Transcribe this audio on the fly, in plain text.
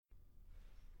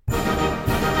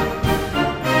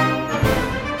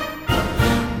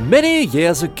Many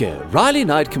years ago, Riley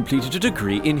Knight completed a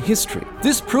degree in history.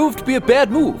 This proved to be a bad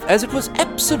move, as it was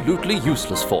absolutely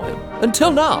useless for him.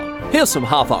 Until now. Here's some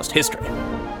half-assed history.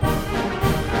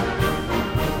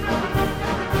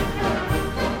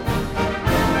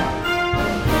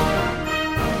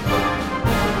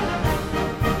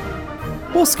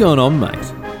 What's going on,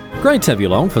 mate? Great to have you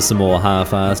along for some more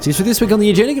half-assed history. This week on the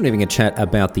agenda, we're having a chat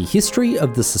about the history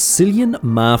of the Sicilian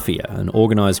Mafia, an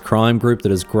organised crime group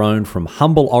that has grown from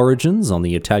humble origins on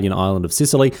the Italian island of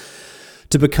Sicily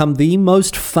to become the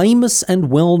most famous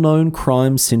and well-known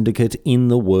crime syndicate in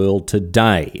the world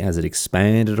today as it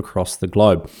expanded across the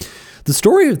globe. The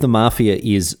story of the Mafia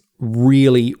is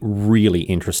really, really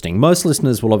interesting. Most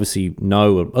listeners will obviously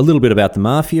know a little bit about the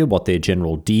Mafia, what their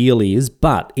general deal is,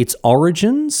 but its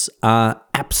origins are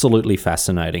absolutely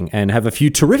fascinating and have a few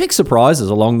terrific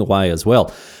surprises along the way as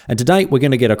well. And today we're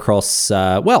going to get across,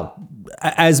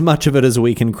 as much of it as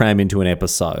we can cram into an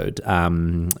episode.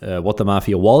 What the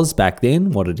Mafia was back then,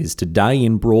 what it is today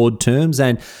in broad terms,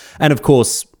 and of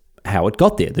course, how it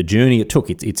got there, the journey it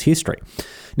took, its history.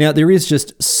 Now, there is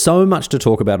just so much to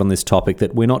talk about on this topic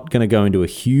that we're not going to go into a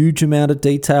huge amount of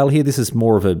detail here. This is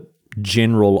more of a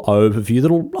general overview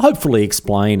that'll hopefully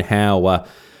explain how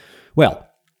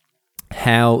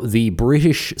the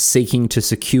British seeking to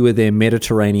secure their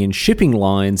Mediterranean shipping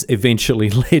lines eventually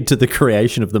led to the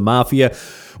creation of the Mafia,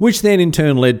 which then in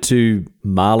turn led to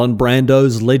Marlon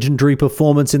Brando's legendary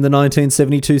performance in the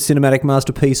 1972 cinematic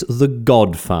masterpiece, The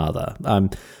Godfather.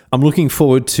 I'm looking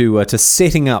forward to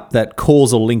setting up that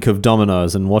causal link of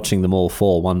dominoes and watching them all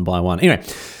fall one by one. Anyway,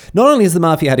 not only has the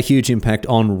Mafia had a huge impact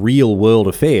on real-world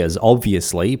affairs,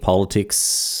 obviously,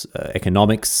 politics,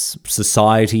 economics,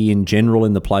 society in general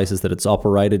in the places that it's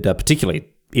operated, particularly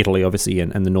Italy, obviously,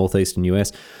 and the northeastern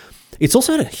US, it's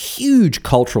also had a huge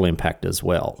cultural impact as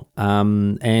well.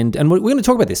 And we're going to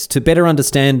talk about this to better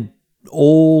understand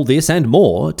all this and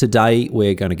more. Today,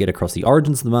 we're going to get across the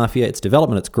origins of the Mafia, its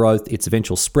development, its growth, its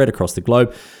eventual spread across the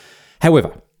globe.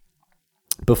 However,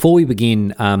 before we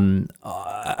begin,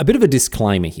 a bit of a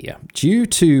disclaimer here. Due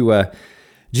to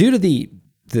the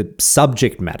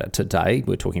subject matter today,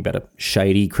 we're talking about a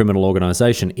shady criminal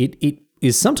organisation. It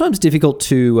is sometimes difficult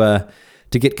to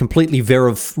get completely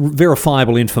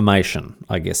verifiable information,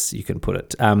 I guess you can put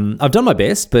it. I've done my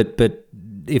best, but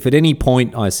if at any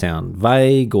point I sound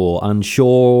vague or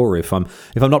unsure, or if I'm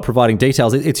not providing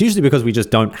details, it's usually because we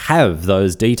just don't have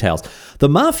those details. The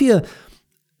Mafia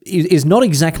is not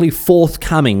exactly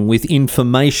forthcoming with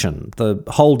information. The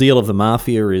whole deal of the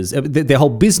Mafia is, their whole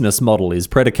business model is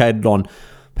predicated on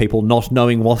people not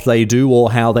knowing what they do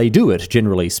or how they do it,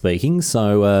 generally speaking.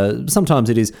 So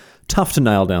sometimes it is tough to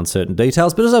nail down certain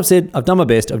details. But as I've said, I've done my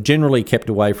best. I've generally kept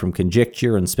away from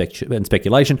conjecture and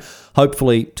speculation.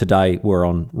 Hopefully today we're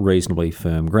on reasonably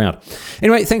firm ground.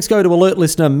 Anyway, thanks go to alert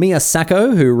listener Mia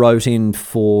Sacco, who wrote in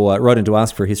to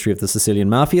ask for a history of the Sicilian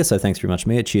Mafia. So thanks very much,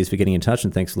 Mia. Cheers for getting in touch,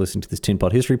 and thanks for listening to this Tin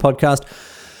Pot History podcast.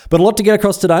 But a lot to get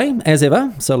across today, as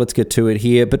ever. So let's get to it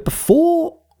here. But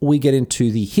before we get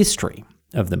into the history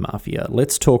of the Mafia,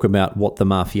 let's talk about what the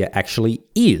Mafia actually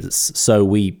is, so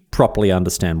we properly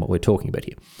understand what we're talking about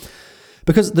here.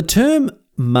 Because the term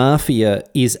Mafia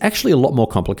is actually a lot more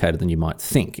complicated than you might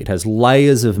think. It has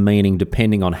layers of meaning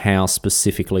depending on how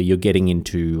specifically you're getting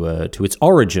into to its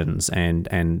origins, and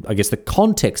I guess the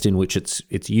context in which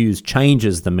it's used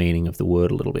changes the meaning of the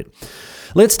word a little bit.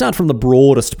 Let's start from the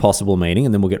broadest possible meaning,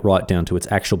 and then we'll get right down to its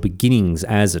actual beginnings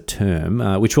as a term,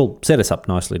 which will set us up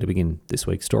nicely to begin this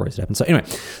week's stories that happen. So anyway,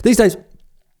 these days,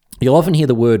 you'll often hear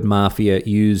the word Mafia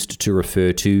used to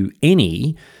refer to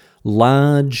any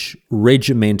large,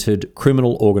 regimented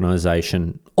criminal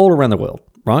organisation all around the world,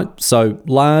 right? So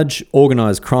large,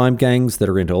 organised crime gangs that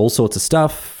are into all sorts of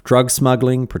stuff: drug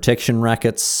smuggling, protection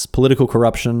rackets, political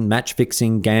corruption, match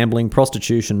fixing, gambling,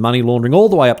 prostitution, money laundering, all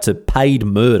the way up to paid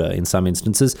murder in some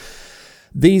instances.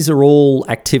 These are all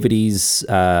activities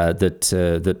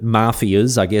that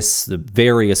mafias, I guess, the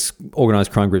various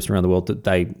organised crime groups around the world that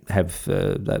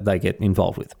they get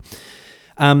involved with.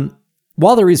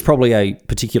 While there is probably a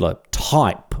particular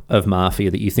type of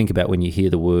mafia that you think about when you hear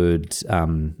the word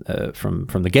from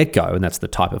the get-go, and that's the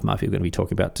type of mafia we're going to be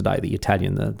talking about today, the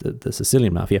Italian, the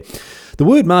Sicilian mafia, the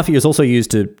word mafia is also used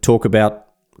to talk about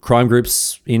crime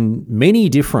groups in many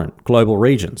different global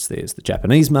regions. There's the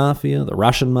Japanese mafia, the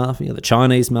Russian mafia, the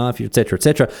Chinese mafia, etc.,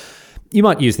 etc. You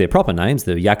might use their proper names,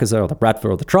 the Yakuza or the Bratva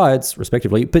or the Triads,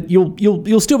 respectively, but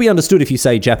you'll still be understood if you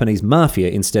say Japanese mafia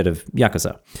instead of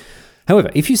Yakuza.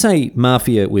 However, if you say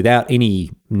mafia without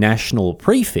any national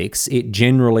prefix, it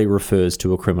generally refers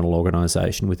to a criminal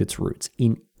organisation with its roots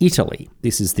in Italy.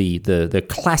 This is the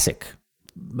classic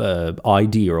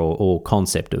idea or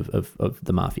concept of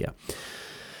the mafia.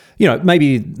 You know,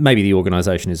 maybe the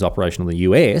organization is operational in the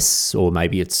US, or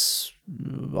maybe it's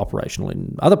operational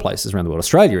in other places around the world,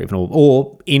 Australia even,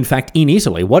 or in fact in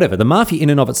Italy, whatever. The mafia in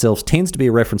and of itself tends to be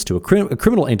a reference to a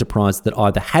criminal enterprise that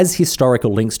either has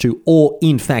historical links to or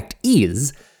in fact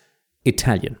is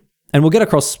Italian. And we'll get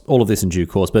across all of this in due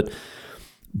course, but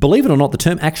believe it or not, the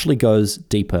term actually goes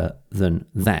deeper than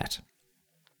that.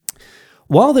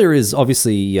 While there is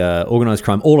obviously organised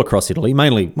crime all across Italy,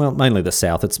 mainly the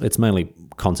south, it's mainly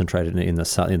concentrated in the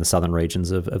southern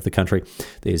regions of the country.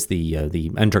 There's the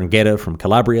 'Ndrangheta from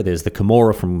Calabria. There's the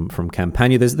Camorra from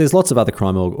Campania. There's lots of other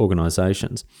crime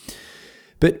organisations,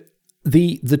 but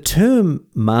the term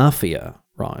mafia,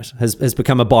 right, has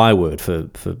become a byword for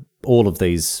all of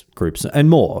these groups and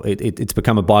more. It's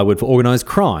become a byword for organised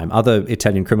crime. Other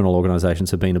Italian criminal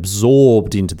organisations have been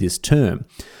absorbed into this term.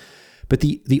 But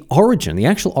the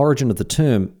actual origin of the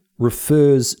term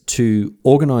refers to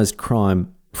organised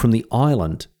crime from the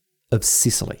island of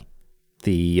Sicily,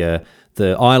 the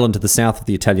island to the south of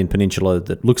the Italian peninsula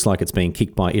that looks like it's being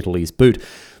kicked by Italy's boot.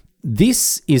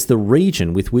 This is the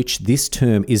region with which this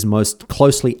term is most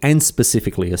closely and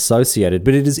specifically associated,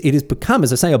 but it has become,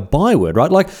 as I say, a byword,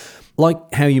 right?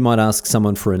 Like how you might ask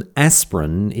someone for an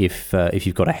aspirin if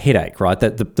you've got a headache, right?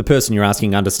 That the person you're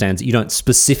asking understands that you don't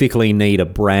specifically need a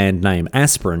brand name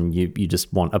aspirin. You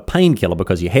just want a painkiller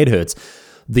because your head hurts.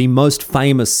 The most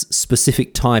famous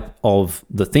specific type of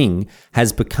the thing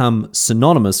has become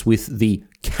synonymous with the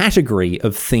category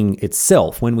of thing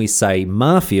itself. When we say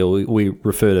mafia, we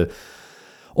refer to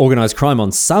organised crime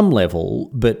on some level,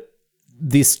 but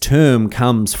this term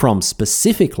comes from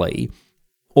specifically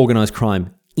organised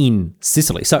crime in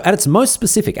Sicily. So at its most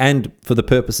specific, and for the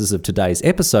purposes of today's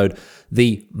episode,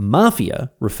 the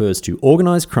mafia refers to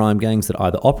organised crime gangs that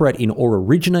either operate in or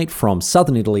originate from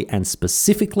southern Italy and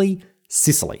specifically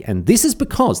Sicily. And this is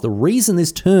because the reason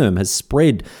this term has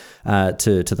spread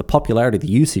to the popularity, the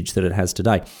usage that it has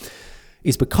today,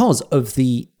 is because of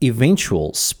the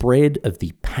eventual spread of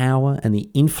the power and the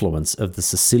influence of the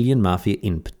Sicilian mafia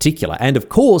in particular, and of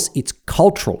course its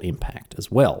cultural impact as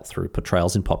well through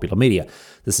portrayals in popular media.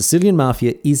 The Sicilian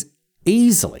mafia is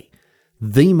easily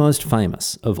the most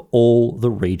famous of all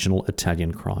the regional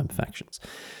Italian crime factions,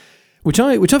 which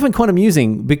I find quite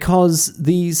amusing because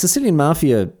the Sicilian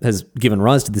mafia has given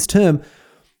rise to this term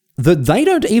that they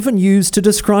don't even use to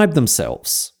describe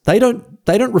themselves. They don't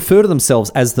refer to themselves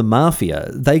as the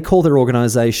mafia. They call their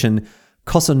organisation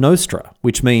Cosa Nostra,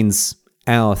 which means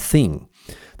our thing.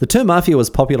 The term mafia was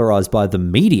popularised by the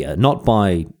media, not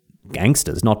by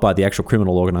gangsters, not by the actual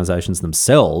criminal organisations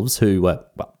themselves, who, well,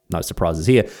 no surprises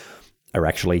here, are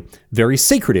actually very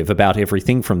secretive about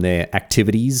everything from their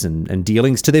activities and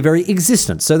dealings to their very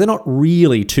existence. So they're not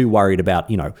really too worried about,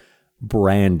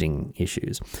 branding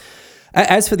issues.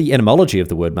 As for the etymology of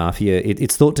the word mafia,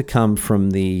 it's thought to come from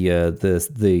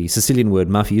the Sicilian word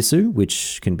mafioso,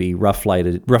 which can be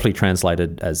roughly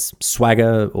translated as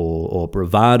swagger or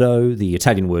bravado. The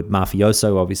Italian word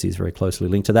mafioso obviously is very closely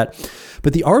linked to that.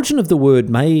 But the origin of the word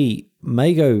may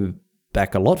go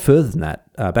back a lot further than that,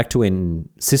 back to when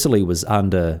Sicily was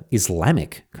under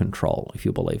Islamic control, if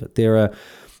you believe it.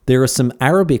 There are some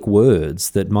Arabic words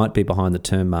that might be behind the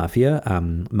term mafia.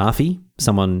 Mafi,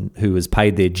 someone who has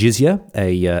paid their jizya,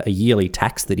 a yearly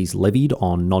tax that is levied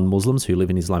on non-Muslims who live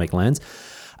in Islamic lands.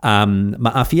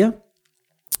 Mafia,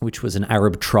 which was an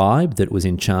Arab tribe that was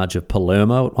in charge of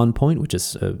Palermo at one point, which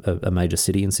is a major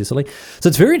city in Sicily. So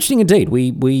it's very interesting indeed.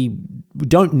 We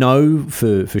don't know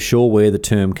for sure where the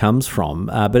term comes from,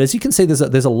 but as you can see,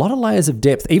 there's a lot of layers of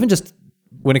depth, even just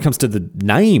when it comes to the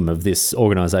name of this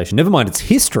organisation, never mind its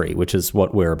history, which is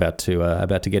what we're about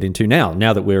to get into now.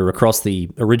 Now that we're across the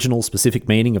original specific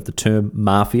meaning of the term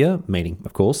mafia, meaning,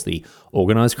 of course, the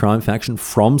organised crime faction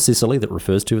from Sicily that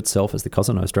refers to itself as the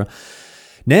Cosa Nostra,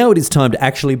 now it is time to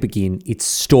actually begin its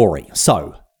story.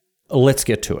 So let's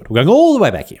get to it. We're going all the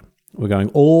way back here. We're going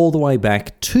all the way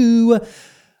back to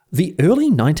the early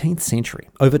 19th century,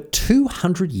 over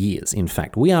 200 years, in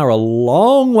fact. We are a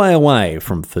long way away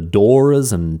from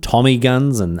fedoras and Tommy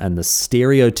guns and the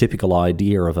stereotypical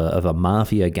idea of a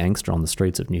mafia gangster on the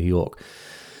streets of New York.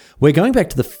 We're going back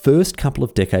to the first couple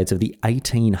of decades of the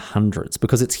 1800s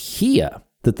because it's here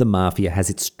that the mafia has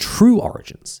its true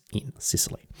origins in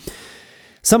Sicily.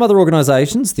 Some other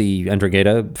organisations, the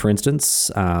 'Ndrangheta, for instance,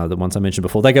 the ones I mentioned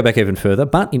before, they go back even further.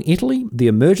 But in Italy, the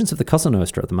emergence of the Cosa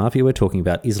Nostra, the mafia we're talking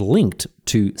about, is linked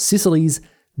to Sicily's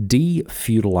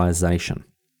de-feudalisation.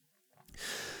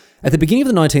 At the beginning of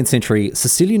the 19th century,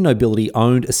 Sicilian nobility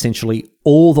owned essentially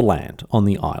all the land on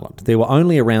the island. There were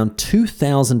only around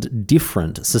 2,000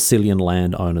 different Sicilian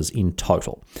landowners in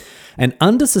total. And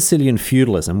under Sicilian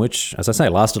feudalism, which, as I say,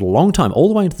 lasted a long time, all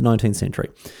the way into the 19th century,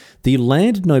 the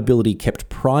landed nobility kept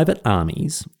private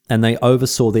armies and they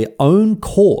oversaw their own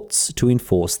courts to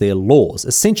enforce their laws.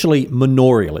 Essentially,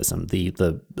 manorialism,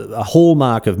 a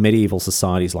hallmark of medieval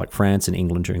societies like France and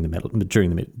England during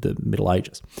the Middle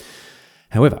Ages.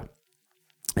 However,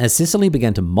 as Sicily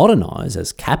began to modernise,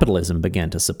 as capitalism began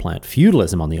to supplant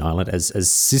feudalism on the island,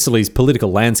 as Sicily's political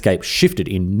landscape shifted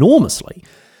enormously,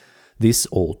 this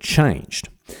all changed.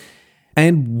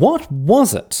 And what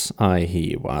was it, I hear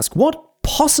you ask? What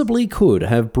possibly could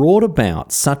have brought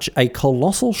about such a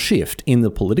colossal shift in the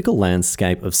political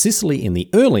landscape of Sicily in the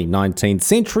early 19th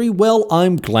century? Well,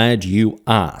 I'm glad you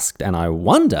asked, and I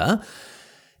wonder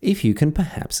if you can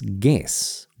perhaps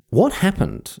guess. What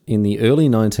happened in the early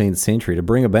 19th century to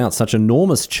bring about such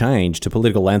enormous change to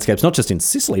political landscapes, not just in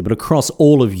Sicily, but across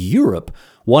all of Europe?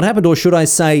 What happened, or should I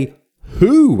say,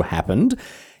 who happened?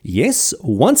 Yes,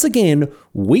 once again,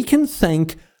 we can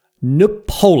thank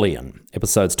Napoleon.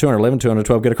 Episodes 211,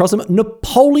 212 get across them.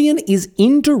 Napoleon is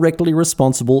indirectly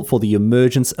responsible for the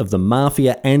emergence of the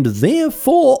Mafia, and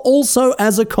therefore also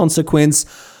as a consequence,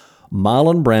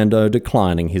 Marlon Brando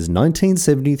declining his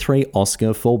 1973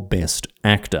 Oscar for Best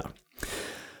Actor.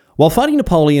 While fighting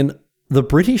Napoleon, the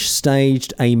British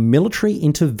staged a military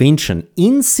intervention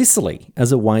in Sicily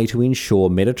as a way to ensure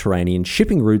Mediterranean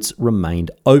shipping routes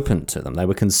remained open to them. They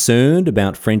were concerned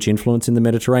about French influence in the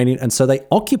Mediterranean, and so they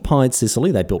occupied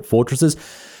Sicily, they built fortresses,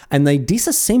 and they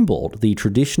disassembled the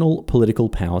traditional political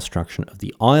power structure of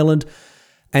the island.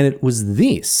 And it was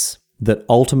this that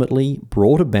ultimately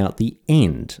brought about the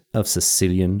end of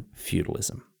Sicilian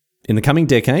feudalism. In the coming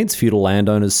decades, feudal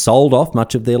landowners sold off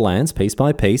much of their lands piece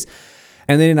by piece,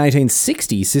 and then in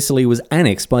 1860, Sicily was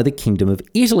annexed by the Kingdom of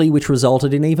Italy, which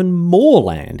resulted in even more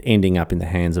land ending up in the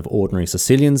hands of ordinary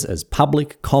Sicilians as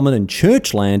public, common and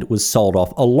church land was sold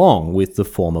off along with the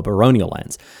former baronial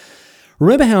lands.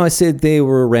 Remember how I said there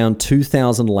were around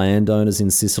 2,000 landowners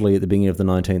in Sicily at the beginning of the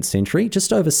 19th century?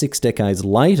 Just over 6 decades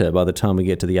later, by the time we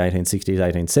get to the 1860s,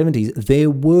 1870s,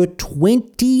 there were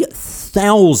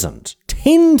 20,000,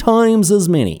 10 times as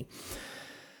many.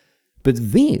 But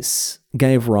this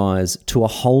gave rise to a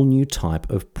whole new type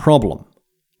of problem: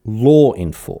 law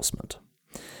enforcement.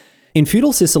 In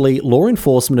feudal Sicily, law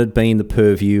enforcement had been the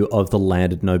purview of the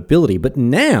landed nobility, but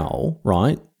now,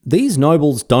 right, these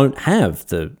nobles don't have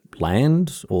the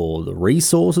land or the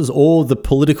resources or the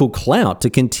political clout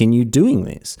to continue doing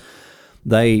this.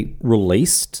 They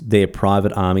released their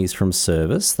private armies from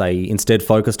service. They instead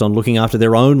focused on looking after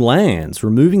their own lands,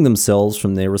 removing themselves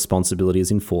from their responsibility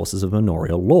as enforcers of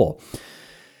manorial law.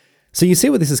 So you see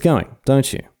where this is going,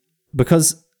 don't you?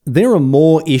 Because there are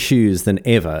more issues than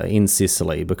ever in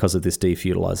Sicily because of this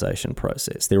defeudalisation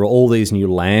process. There are all these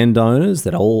new landowners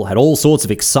that all had all sorts of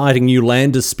exciting new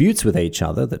land disputes with each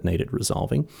other that needed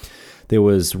resolving. There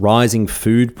was rising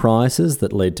food prices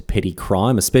that led to petty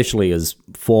crime, especially as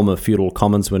former feudal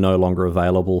commons were no longer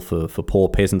available for poor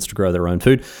peasants to grow their own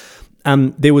food.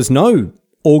 There was no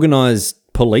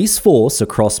organised police force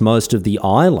across most of the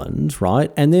island,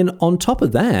 right? And then on top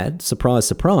of that, surprise,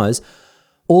 surprise,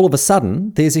 all of a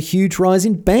sudden, there's a huge rise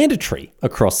in banditry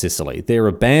across Sicily. There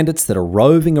are bandits that are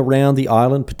roving around the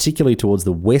island, particularly towards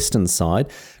the western side,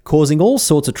 causing all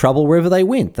sorts of trouble wherever they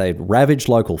went. They'd ravaged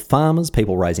local farmers,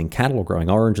 people raising cattle or growing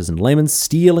oranges and lemons,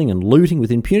 stealing and looting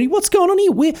with impunity. What's going on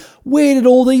here? Where did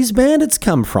all these bandits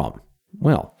come from?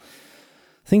 Well,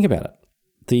 think about it.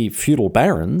 The feudal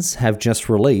barons have just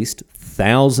released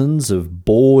thousands of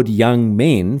bored young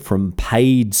men from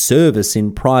paid service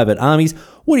in private armies.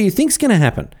 What do you think's going to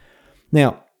happen?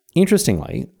 Now,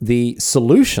 interestingly, the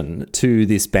solution to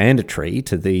this banditry,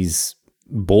 to these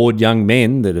bored young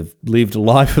men that have lived a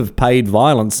life of paid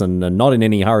violence and are not in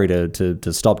any hurry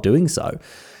to stop doing so,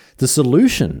 the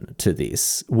solution to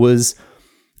this was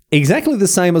exactly the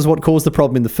same as what caused the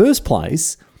problem in the first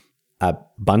place: a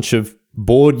bunch of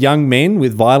bored young men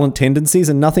with violent tendencies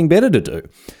and nothing better to do.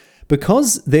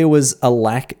 Because there was a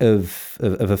lack of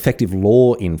effective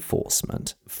law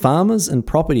enforcement, farmers and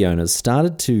property owners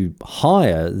started to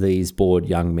hire these bored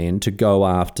young men to go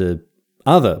after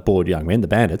other bored young men, the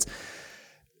bandits.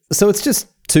 So it's just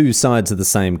two sides of the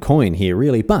same coin here,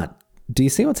 really. But do you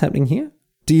see what's happening here?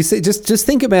 Do you see? Just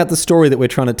think about the story that we're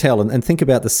trying to tell and think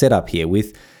about the setup here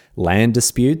with land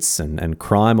disputes and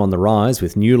crime on the rise,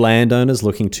 with new landowners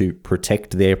looking to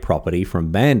protect their property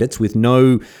from bandits, with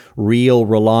no real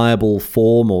reliable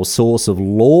form or source of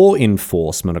law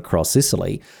enforcement across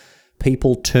Sicily.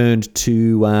 People turned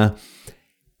to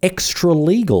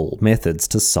extra-legal methods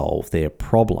to solve their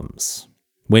problems.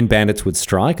 When bandits would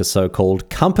strike, a so-called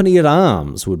company at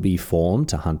arms would be formed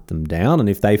to hunt them down, and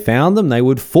if they found them, they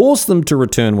would force them to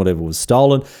return whatever was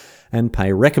stolen and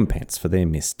pay recompense for their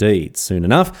misdeeds. Soon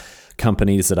enough,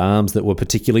 companies at arms that were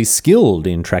particularly skilled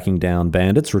in tracking down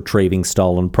bandits, retrieving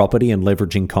stolen property, and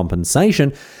leveraging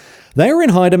compensation, they were in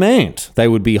high demand. They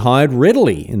would be hired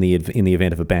readily in the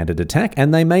event of a bandit attack,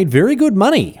 and they made very good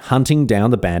money hunting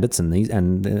down the bandits and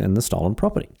the stolen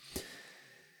property.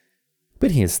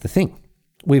 But here's the thing.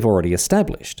 We've already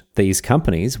established these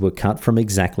companies were cut from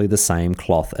exactly the same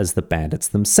cloth as the bandits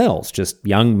themselves, just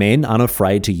young men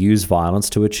unafraid to use violence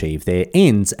to achieve their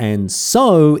ends. And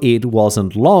so it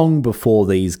wasn't long before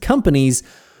these companies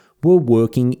were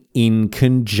working in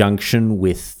conjunction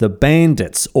with the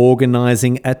bandits,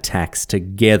 organising attacks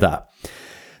together.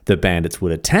 The bandits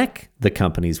would attack, the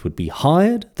companies would be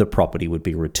hired, the property would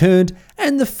be returned,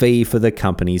 and the fee for the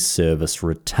company's service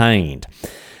retained.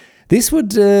 This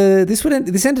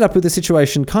ended up with a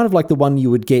situation kind of like the one you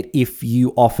would get if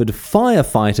you offered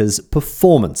firefighters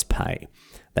performance pay.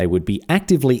 They would be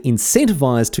actively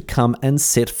incentivized to come and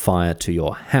set fire to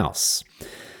your house.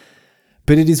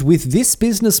 But it is with this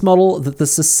business model that the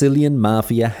Sicilian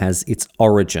Mafia has its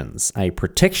origins, a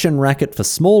protection racket for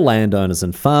small landowners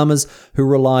and farmers who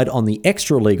relied on the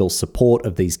extra-legal support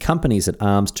of these companies at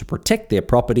arms to protect their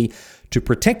property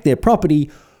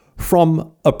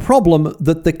from a problem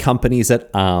that the companies at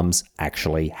arms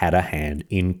actually had a hand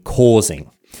in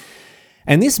causing.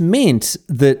 And this meant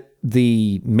that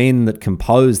the men that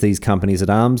composed these companies at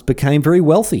arms became very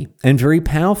wealthy and very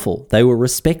powerful. They were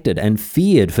respected and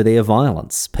feared for their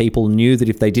violence. People knew that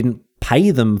if they didn't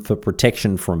pay them for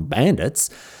protection from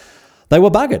bandits, they were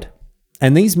buggered.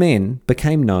 And these men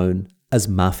became known as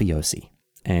mafiosi.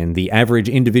 And the average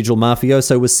individual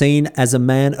mafioso was seen as a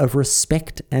man of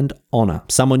respect and honour,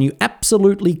 someone you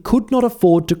absolutely could not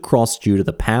afford to cross due to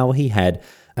the power he had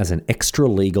as an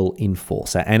extra-legal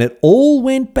enforcer. And it all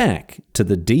went back to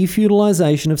the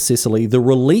defeudalisation of Sicily, the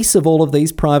release of all of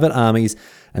these private armies,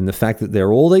 and the fact that there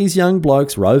are all these young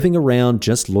blokes roving around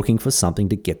just looking for something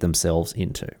to get themselves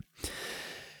into.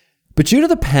 But due to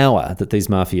the power that these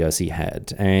mafiosi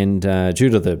had, and due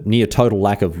to the near total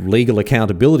lack of legal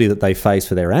accountability that they faced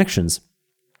for their actions,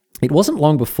 it wasn't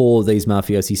long before these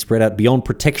mafiosi spread out beyond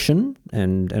protection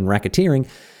and racketeering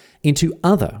into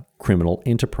other criminal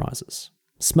enterprises.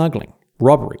 Smuggling,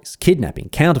 robberies, kidnapping,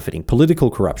 counterfeiting,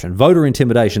 political corruption, voter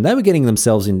intimidation. They were getting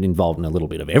themselves involved in a little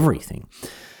bit of everything.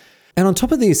 And on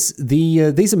top of this,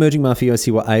 these emerging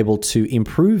mafiosi were able to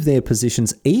improve their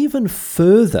positions even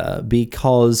further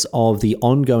because of the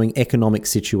ongoing economic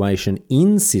situation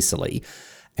in Sicily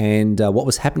and what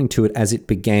was happening to it as it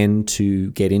began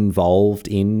to get involved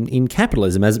in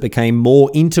capitalism. As it became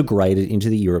more integrated into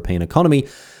the European economy,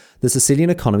 the Sicilian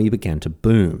economy began to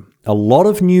boom. A lot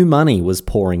of new money was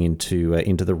pouring into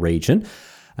the region,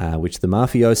 which the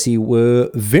mafiosi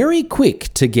were very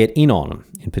quick to get in on.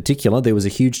 In particular, there was a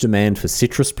huge demand for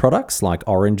citrus products like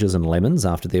oranges and lemons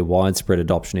after their widespread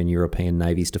adoption in European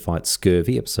navies to fight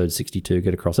scurvy, episode 62,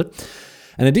 get across it.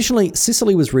 And additionally,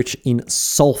 Sicily was rich in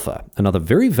sulfur, another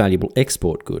very valuable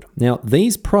export good. Now,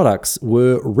 these products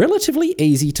were relatively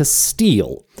easy to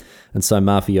steal, and so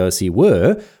mafiosi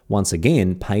were, once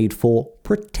again, paid for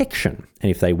protection.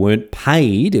 And if they weren't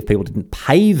paid, if people didn't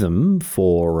pay them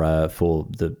for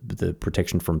the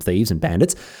protection from thieves and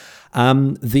bandits,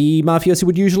 the mafiosi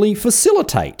would usually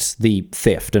facilitate the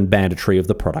theft and banditry of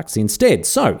the products instead.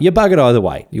 So you're buggered either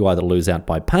way. You either lose out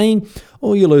by paying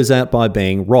or you lose out by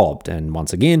being robbed. And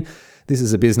once again, this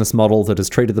is a business model that has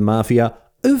treated the mafia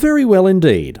very well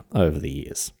indeed over the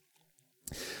years.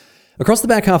 Across the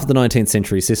back half of the 19th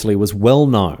century, Sicily was well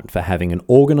known for having an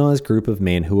organised group of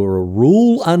men who were a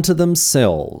rule unto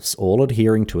themselves, all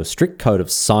adhering to a strict code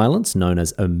of silence known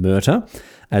as omerta,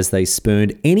 as they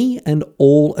spurned any and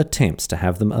all attempts to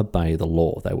have them obey the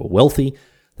law. They were wealthy,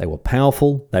 they were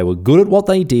powerful, they were good at what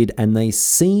they did, and they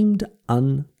seemed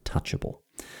untouchable.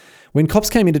 When cops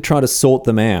came in to try to sort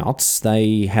them out,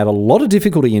 they had a lot of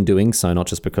difficulty in doing so, not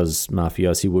just because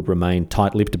mafiosi would remain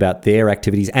tight-lipped about their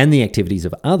activities and the activities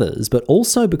of others, but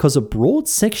also because a broad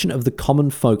section of the common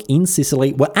folk in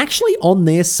Sicily were actually on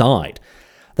their side.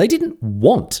 They didn't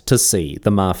want to see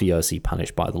the mafiosi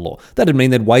punished by the law. That'd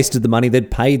mean they'd wasted the money they'd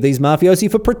paid these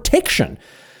mafiosi for protection.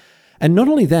 And not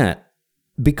only that,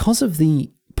 because of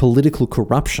the political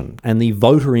corruption and the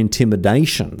voter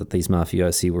intimidation that these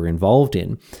mafiosi were involved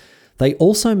in, they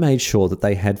also made sure that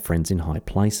they had friends in high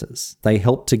places. They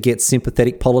helped to get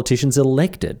sympathetic politicians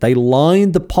elected. They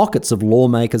lined the pockets of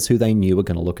lawmakers who they knew were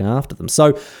going to look after them.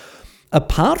 So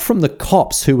apart from the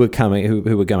cops who were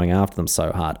going after them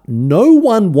so hard, no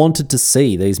one wanted to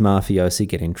see these mafiosi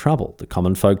get in trouble. The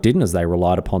common folk didn't, as they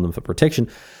relied upon them for protection,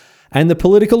 and the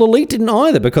political elite didn't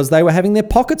either, because they were having their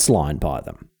pockets lined by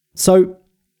them. So,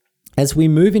 as we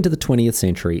move into the 20th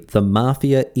century, the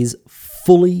mafia is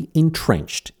fully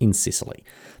entrenched in Sicily.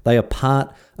 They are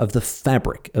part of the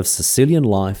fabric of Sicilian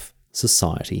life,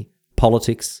 society,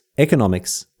 politics,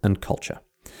 economics, and culture.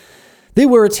 There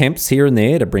were attempts here and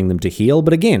there to bring them to heel,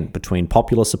 but again, between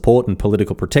popular support and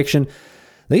political protection,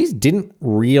 these didn't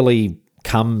really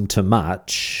come to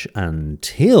much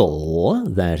until,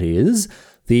 that is,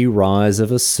 the rise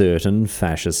of a certain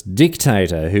fascist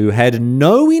dictator who had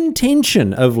no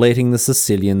intention of letting the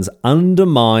Sicilians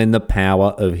undermine the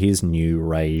power of his new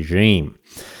regime.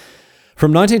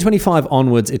 From 1925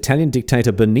 onwards, Italian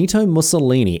dictator Benito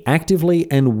Mussolini actively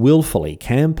and willfully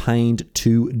campaigned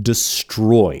to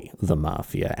destroy the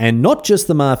mafia, and not just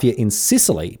the mafia in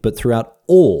Sicily, but throughout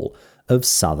all of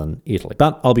southern Italy.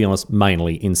 But I'll be honest,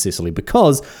 mainly in Sicily,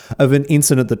 because of an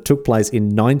incident that took place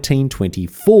in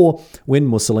 1924 when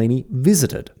Mussolini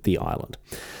visited the island.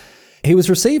 He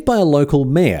was received by a local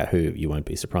mayor, who you won't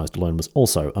be surprised to learn was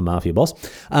also a mafia boss.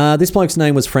 This bloke's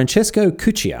name was Francesco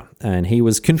Cuccia, and he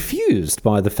was confused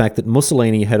by the fact that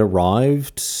Mussolini had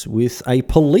arrived with a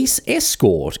police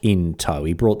escort in tow.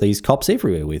 He brought these cops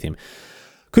everywhere with him.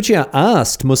 Cuccia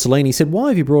asked Mussolini, he said, "Why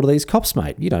have you brought all these cops,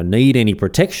 mate? You don't need any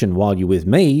protection while you're with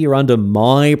me. You're under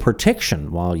my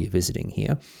protection while you're visiting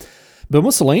here." But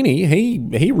Mussolini,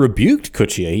 he rebuked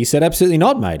Cuccia. He said, "Absolutely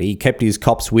not, mate." He kept his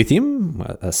cops with him,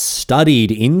 a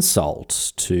studied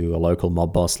insult to a local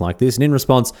mob boss like this. And in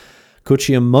response,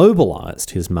 Cuccia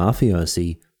mobilized his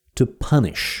mafiosi to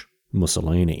punish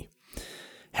Mussolini.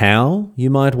 How, you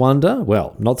might wonder?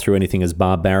 Well, not through anything as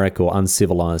barbaric or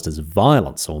uncivilized as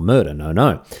violence or murder,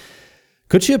 no.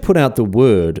 Cuccia put out the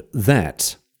word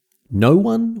that no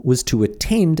one was to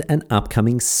attend an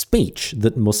upcoming speech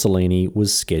that Mussolini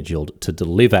was scheduled to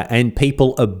deliver, and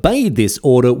people obeyed this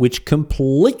order, which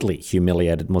completely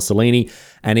humiliated Mussolini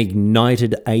and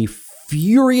ignited a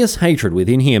furious hatred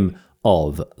within him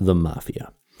of the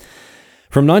mafia.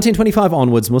 From 1925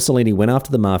 onwards, Mussolini went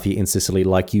after the mafia in Sicily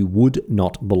like you would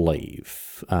not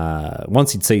believe.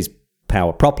 Once he'd seized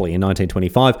power properly in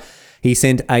 1925, he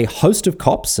sent a host of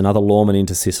cops and other lawmen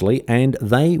into Sicily, and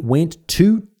they went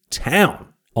to town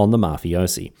on the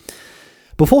mafiosi.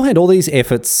 Beforehand, all these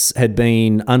efforts had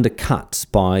been undercut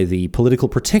by the political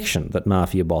protection that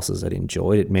mafia bosses had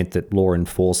enjoyed. It meant that law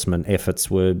enforcement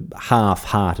efforts were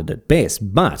half-hearted at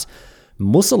best, but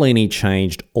Mussolini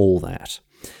changed all that.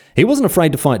 He wasn't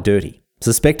afraid to fight dirty.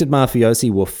 Suspected mafiosi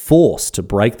were forced to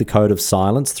break the code of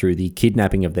silence through the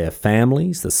kidnapping of their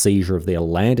families, the seizure of their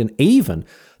land, and even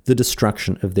the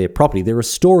destruction of their property. There are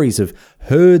stories of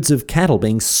herds of cattle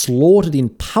being slaughtered in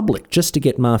public just to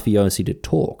get mafiosi to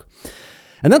talk.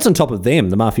 And that's on top of them,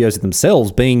 the mafiosi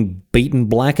themselves, being beaten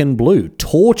black and blue,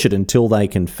 tortured until they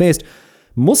confessed.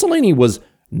 Mussolini was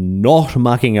not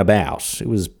mucking about. It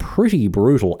was pretty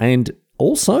brutal, and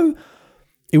also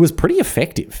it was pretty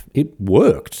effective. It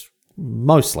worked,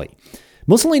 mostly.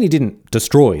 Mussolini didn't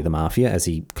destroy the mafia, as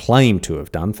he claimed to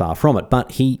have done, far from it,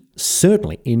 but he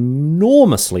certainly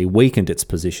enormously weakened its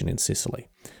position in Sicily.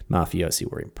 Mafiosi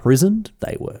were imprisoned,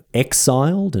 they were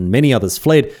exiled, and many others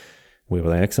fled. Where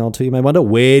were they exiled to, you may wonder?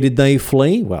 Where did they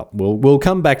flee? Well, we'll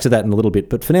come back to that in a little bit,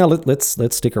 but for now, let's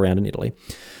stick around in Italy.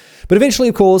 But eventually,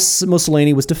 of course,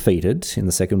 Mussolini was defeated in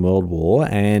the Second World War,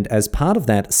 and as part of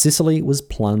that, Sicily was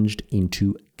plunged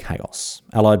into chaos.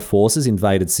 Allied forces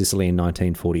invaded Sicily in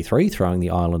 1943, throwing the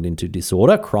island into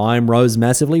disorder. Crime rose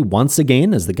massively once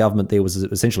again as the government there was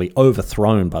essentially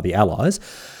overthrown by the Allies.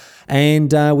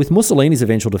 And with Mussolini's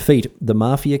eventual defeat, the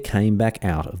mafia came back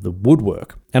out of the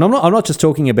woodwork. And I'm not just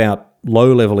talking about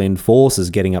low-level enforcers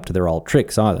getting up to their old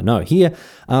tricks either. No, here,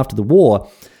 after the war,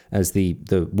 as the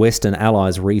Western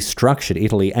Allies restructured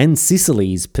Italy and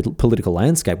Sicily's political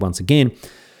landscape once again,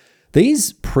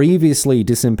 these previously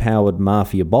disempowered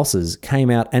mafia bosses came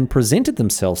out and presented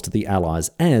themselves to the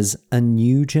Allies as a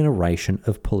new generation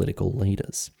of political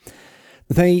leaders.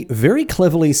 They very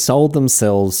cleverly sold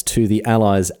themselves to the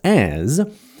Allies as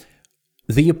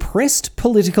the oppressed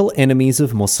political enemies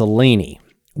of Mussolini,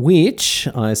 which,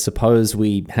 I suppose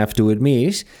we have to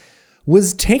admit,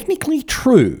 was technically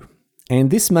true. And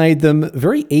this made them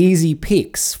very easy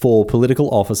picks for political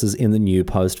officers in the new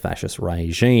post-fascist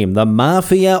regime. The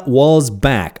mafia was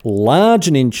back, large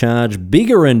and in charge,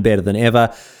 bigger and better than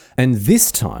ever, and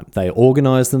this time they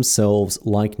organised themselves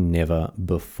like never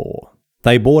before.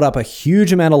 They bought up a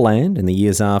huge amount of land in the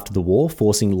years after the war,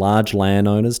 forcing large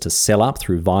landowners to sell up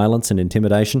through violence and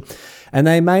intimidation, and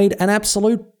they made an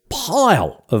absolute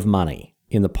pile of money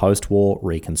in the post-war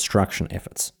reconstruction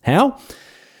efforts. How?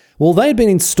 Well, they had been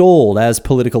installed as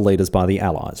political leaders by the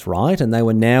Allies, right? And they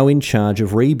were now in charge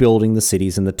of rebuilding the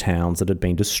cities and the towns that had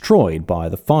been destroyed by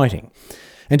the fighting.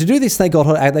 And to do this, they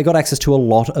got access to a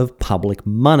lot of public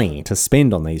money to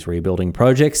spend on these rebuilding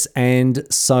projects, and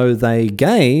so they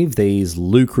gave these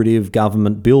lucrative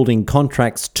government building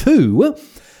contracts to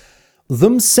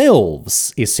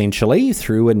themselves, essentially,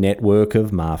 through a network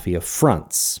of mafia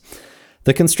fronts.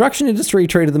 The construction industry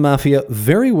treated the mafia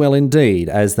very well indeed,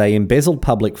 as they embezzled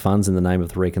public funds in the name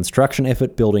of the reconstruction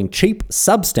effort, building cheap,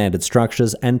 substandard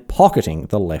structures and pocketing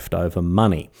the leftover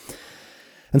money.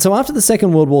 And so after the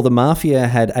Second World War, the mafia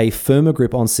had a firmer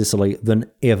grip on Sicily than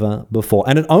ever before.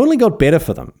 And it only got better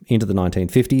for them into the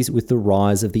 1950s with the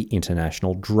rise of the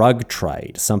international drug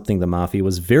trade, something the mafia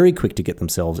was very quick to get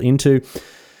themselves into.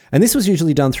 And this was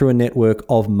usually done through a network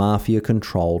of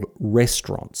mafia-controlled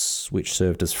restaurants, which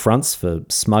served as fronts for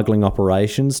smuggling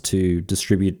operations to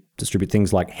distribute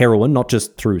things like heroin, not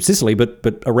just through Sicily,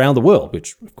 but around the world,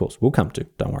 which, of course, we'll come to,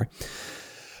 don't worry.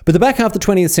 But the back half of the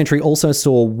 20th century also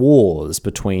saw wars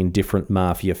between different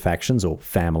mafia factions or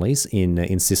families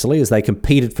in Sicily as they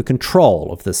competed for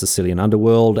control of the Sicilian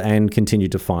underworld and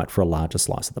continued to fight for a larger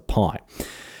slice of the pie.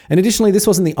 And additionally, this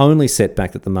wasn't the only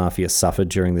setback that the mafia suffered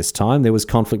during this time. There was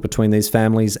conflict between these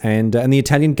families and the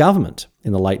Italian government.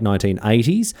 In the late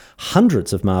 1980s,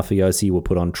 hundreds of mafiosi were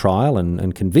put on trial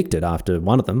and convicted after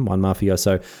one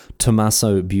mafioso,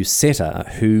 Tommaso Buscetta,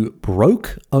 who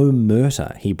broke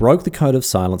omerta. He broke the code of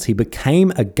silence. He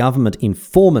became a government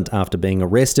informant after being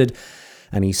arrested,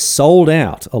 and he sold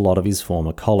out a lot of his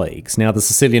former colleagues. Now, the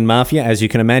Sicilian Mafia, as you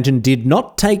can imagine, did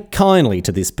not take kindly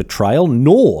to this betrayal,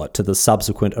 nor to the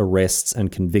subsequent arrests and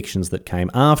convictions that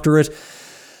came after it.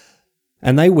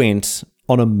 And they went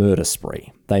on a murder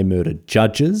spree. They murdered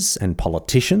judges and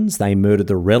politicians. They murdered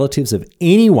the relatives of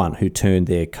anyone who turned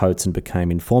their coats and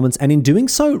became informants. And in doing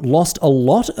so, lost a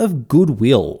lot of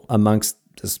goodwill amongst,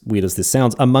 as weird as this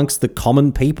sounds, amongst the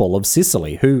common people of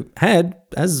Sicily, who had,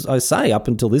 as I say, up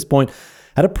until this point,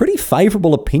 had a pretty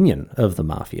favourable opinion of the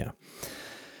mafia.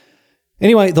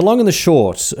 Anyway, the long and the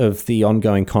short of the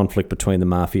ongoing conflict between the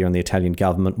mafia and the Italian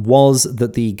government was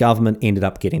that the government ended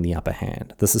up getting the upper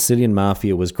hand. The Sicilian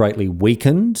mafia was greatly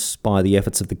weakened by the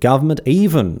efforts of the government,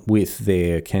 even with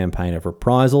their campaign of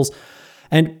reprisals.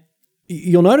 And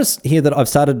you'll notice here that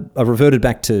I've reverted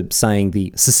back to saying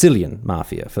the Sicilian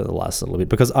Mafia for the last little bit,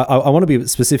 because I want to be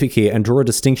specific here and draw a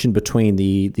distinction between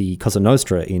the Cosa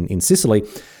Nostra in Sicily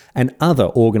and other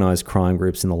organised crime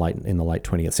groups in the late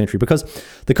 20th century. Because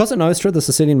the Cosa Nostra, the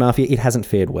Sicilian Mafia, it hasn't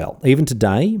fared well. Even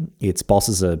today, its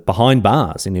bosses are behind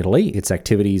bars in Italy. Its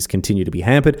activities continue to be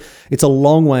hampered. It's a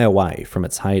long way away from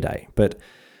its heyday. But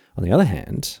on the other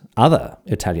hand, other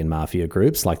Italian mafia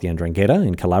groups like the 'Ndrangheta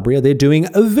in Calabria, they're doing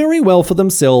very well for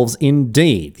themselves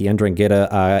indeed. The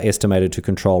 'Ndrangheta are estimated to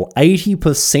control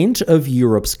 80% of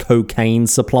Europe's cocaine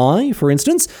supply, for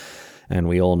instance. And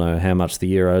we all know how much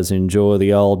the Euros enjoy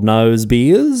the old nose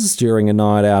beers during a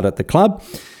night out at the club.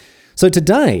 So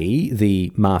today,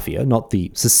 the mafia, not the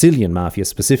Sicilian mafia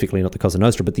specifically, not the Cosa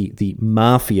Nostra, but the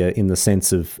mafia in the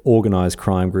sense of organised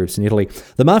crime groups in Italy,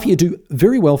 the mafia do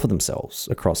very well for themselves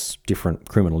across different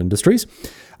criminal industries.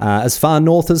 As far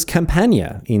north as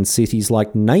Campania, in cities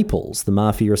like Naples, the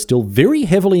mafia are still very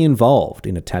heavily involved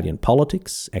in Italian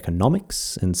politics,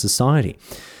 economics, and society.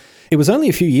 It was only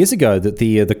a few years ago that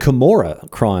the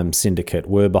Camorra crime syndicate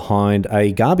were behind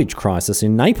a garbage crisis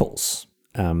in Naples.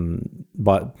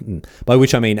 By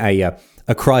which I mean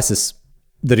a crisis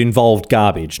that involved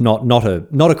garbage, not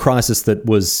a crisis that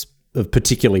was of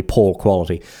particularly poor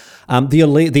quality. The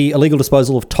illegal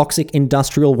disposal of toxic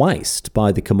industrial waste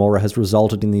by the Camorra has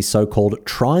resulted in the so-called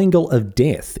Triangle of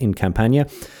Death in Campania,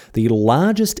 the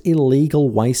largest illegal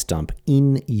waste dump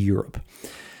in Europe.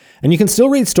 And you can still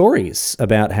read stories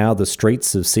about how the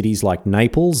streets of cities like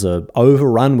Naples are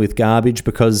overrun with garbage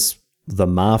because the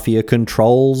mafia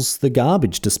controls the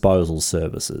garbage disposal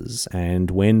services. And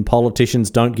when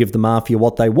politicians don't give the mafia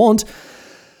what they want,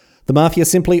 the mafia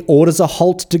simply orders a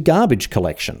halt to garbage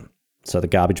collection. So the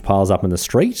garbage piles up in the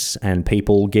street and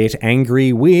people get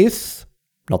angry with,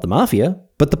 not the mafia,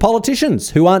 but the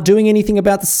politicians who aren't doing anything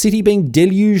about the city being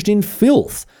deluged in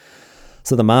filth.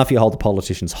 So the mafia hold the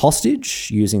politicians hostage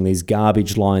using these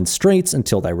garbage-lined streets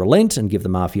until they relent and give the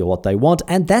mafia what they want.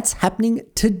 And that's happening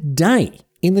today.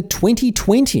 In the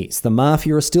 2020s, the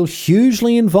mafia are still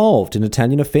hugely involved in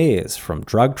Italian affairs, from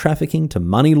drug trafficking to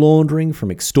money laundering,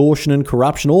 from extortion and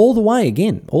corruption, all the way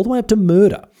up to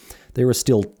murder. There are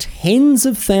still tens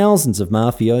of thousands of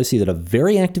mafiosi that are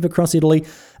very active across Italy,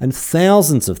 and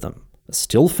thousands of them are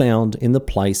still found in the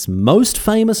place most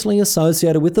famously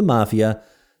associated with the Mafia,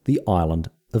 the island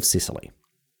of Sicily.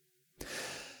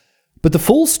 But the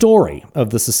full story of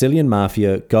the Sicilian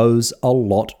Mafia goes a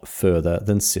lot further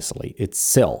than Sicily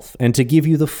itself. And to give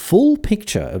you the full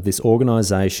picture of this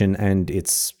organisation and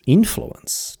its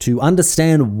influence, to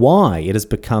understand why it has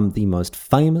become the most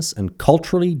famous and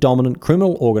culturally dominant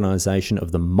criminal organisation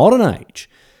of the modern age,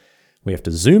 we have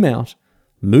to zoom out,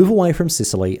 move away from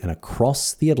Sicily and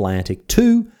across the Atlantic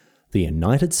to the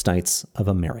United States of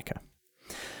America.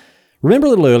 Remember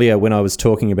a little earlier when I was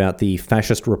talking about the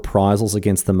fascist reprisals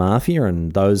against the Mafia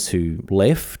and those who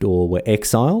left or were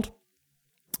exiled?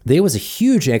 There was a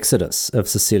huge exodus of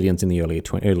Sicilians in the early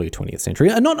 20th century,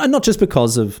 and not just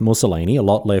because of Mussolini, a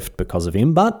lot left because of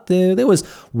him, but there was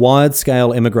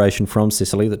wide-scale immigration from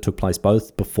Sicily that took place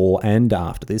both before and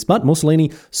after this. But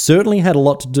Mussolini certainly had a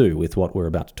lot to do with what we're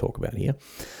about to talk about here.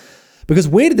 Because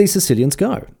where did these Sicilians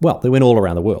go? Well, they went all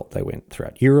around the world. They went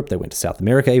throughout Europe, they went to South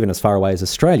America, even as far away as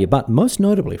Australia. But most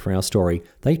notably for our story,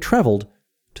 they travelled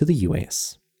to the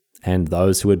US. And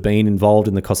those who had been involved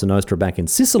in the Cosa Nostra back in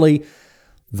Sicily,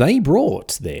 they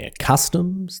brought their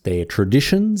customs, their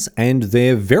traditions, and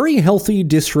their very healthy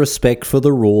disrespect for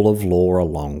the rule of law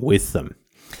along with them.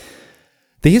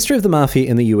 The history of the Mafia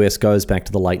in the US goes back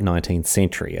to the late 19th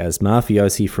century, as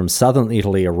mafiosi from southern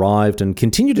Italy arrived and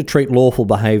continued to treat lawful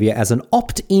behaviour as an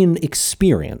opt-in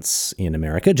experience in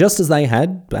America, just as they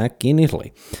had back in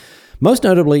Italy. Most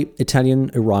notably,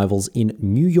 Italian arrivals in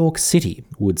New York City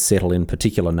would settle in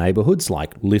particular neighbourhoods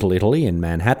like Little Italy in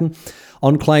Manhattan,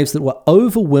 enclaves that were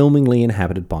overwhelmingly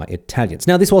inhabited by Italians.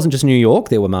 Now, this wasn't just New York.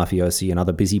 There were mafiosi in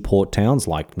other busy port towns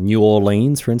like New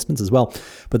Orleans, for instance, as well.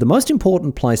 But the most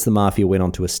important place the Mafia went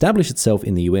on to establish itself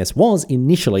in the US was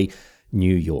initially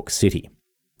New York City.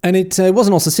 And it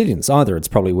wasn't all Sicilians either, it's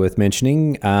probably worth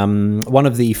mentioning. One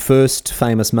of the first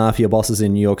famous Mafia bosses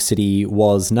in New York City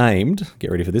was named, get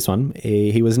ready for this one,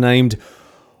 he was named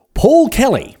Paul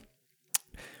Kelly.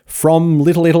 From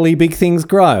Little Italy, Big Things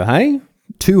Grow, hey?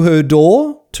 To Her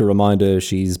Door, to remind her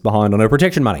she's behind on her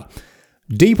protection money.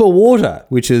 Deeper Water,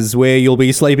 which is where you'll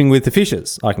be sleeping with the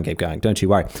fishes. I can keep going, don't you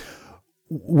worry.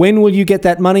 When will you get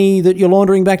that money that you're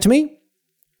laundering back to me?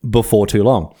 Before too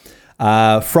long.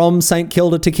 From St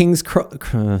Kilda to King's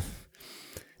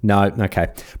No, okay.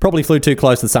 Probably flew too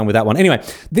close to the sun with that one. Anyway,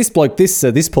 this bloke,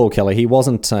 this Paul Kelly, he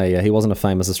wasn't a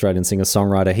famous Australian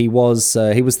singer-songwriter. He was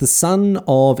the son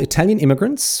of Italian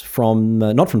immigrants from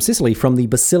not from Sicily, from the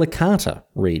Basilicata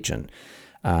region.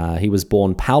 He was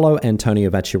born Paolo Antonio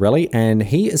Vacciarelli, and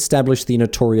he established the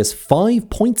notorious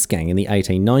 5 Points Gang in the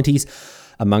 1890s,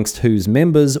 amongst whose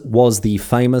members was the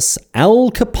famous Al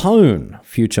Capone,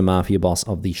 future mafia boss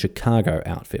of the Chicago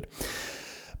outfit.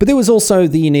 But there was also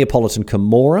the Neapolitan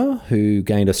Camorra, who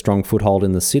gained a strong foothold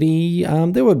in the city.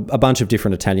 There were a bunch of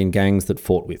different Italian gangs that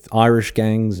fought with Irish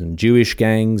gangs and Jewish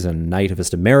gangs and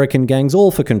nativist American gangs,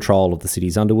 all for control of the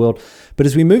city's underworld. But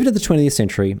as we moved to the 20th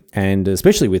century, and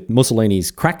especially with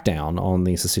Mussolini's crackdown on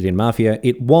the Sicilian Mafia,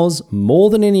 it was,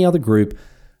 more than any other group,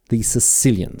 the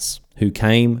Sicilians who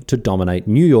came to dominate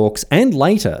New York's and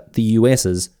later the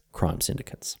US's crime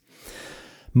syndicates.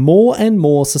 More and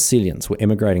more Sicilians were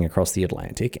emigrating across the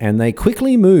Atlantic, and they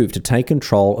quickly moved to take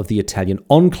control of the Italian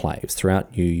enclaves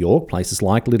throughout New York, places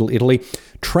like Little Italy,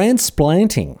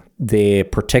 transplanting their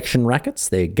protection rackets,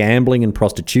 their gambling and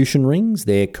prostitution rings,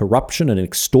 their corruption and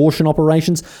extortion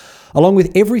operations, along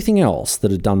with everything else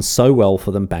that had done so well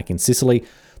for them back in Sicily.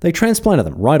 They transplanted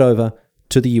them right over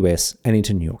to the US and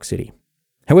into New York City.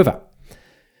 However,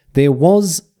 there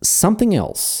was something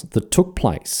else that took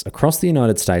place across the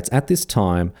United States at this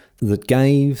time that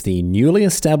gave the newly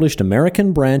established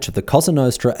American branch of the Cosa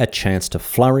Nostra a chance to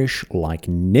flourish like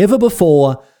never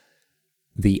before: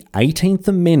 the 18th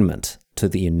Amendment to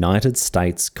the United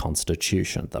States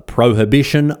Constitution, the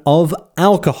prohibition of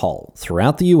alcohol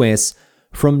throughout the US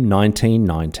from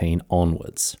 1919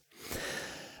 onwards.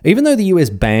 Even though the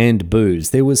US banned booze,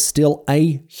 there was still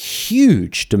a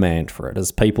huge demand for it,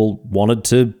 as people wanted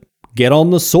to get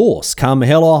on the sauce, come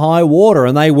hell or high water,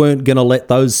 and they weren't going to let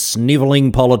those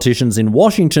snivelling politicians in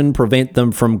Washington prevent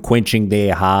them from quenching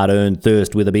their hard-earned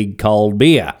thirst with a big cold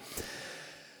beer.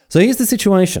 So here's the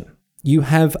situation. You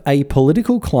have a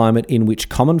political climate in which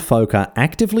common folk are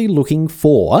actively looking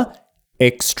for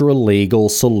extra-legal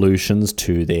solutions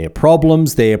to their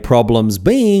problems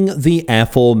being the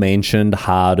aforementioned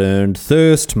hard-earned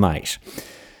thirst, mate.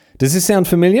 Does this sound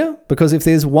familiar? Because if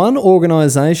there's one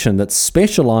organisation that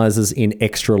specialises in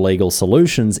extra-legal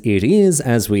solutions, it is,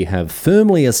 as we have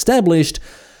firmly established,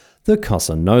 the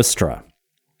Cosa Nostra.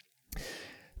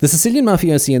 The Sicilian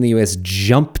mafiosi in the US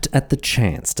jumped at the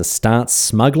chance to start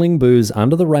smuggling booze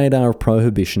under the radar of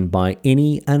prohibition by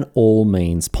any and all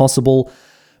means possible,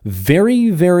 very,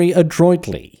 very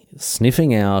adroitly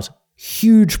sniffing out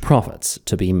huge profits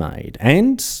to be made.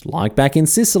 And, like back in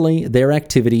Sicily, their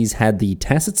activities had the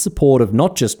tacit support of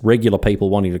not just regular people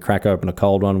wanting to crack open a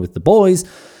cold one with the boys,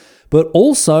 but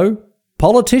also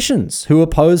politicians who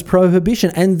opposed prohibition,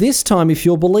 and this time, if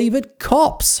you'll believe it,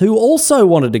 cops who also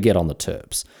wanted to get on the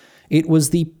terps. It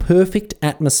was the perfect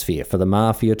atmosphere for the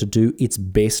Mafia to do its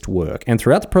best work. And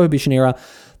throughout the Prohibition era,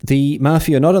 the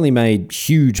Mafia not only made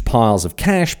huge piles of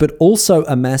cash, but also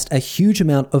amassed a huge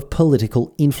amount of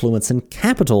political influence and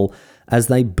capital as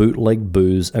they bootlegged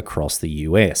booze across the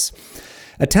US.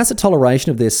 A tacit toleration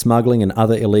of their smuggling and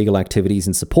other illegal activities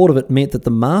in support of it meant that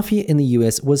the Mafia in the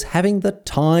US was having the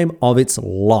time of its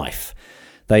life.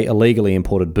 They illegally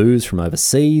imported booze from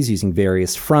overseas using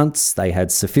various fronts. They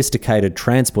had sophisticated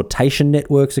transportation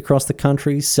networks across the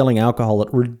country, selling alcohol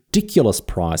at ridiculous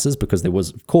prices because there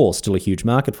was, of course, still a huge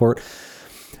market for it.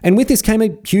 And with this came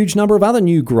a huge number of other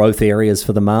new growth areas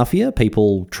for the Mafia.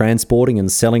 People transporting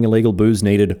and selling illegal booze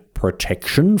needed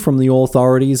protection from the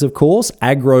authorities, of course.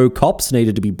 Aggro cops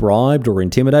needed to be bribed or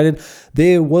intimidated.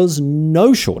 There was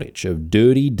no shortage of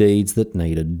dirty deeds that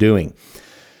needed doing.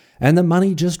 And the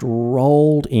money just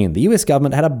rolled in. The US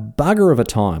government had a bugger of a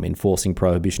time enforcing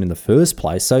prohibition in the first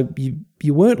place, so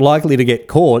you weren't likely to get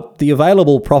caught. The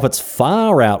available profits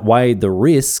far outweighed the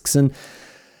risks, and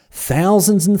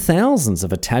thousands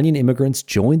of Italian immigrants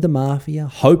joined the Mafia,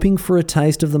 hoping for a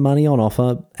taste of the money on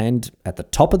offer, and at the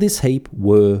top of this heap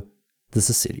were the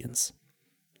Sicilians.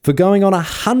 For going on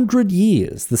 100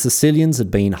 years, the Sicilians had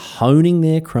been honing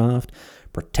their craft: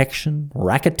 protection,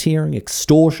 racketeering,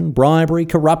 extortion, bribery,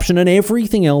 corruption, and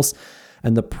everything else,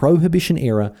 and the Prohibition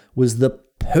era was the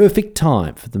perfect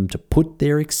time for them to put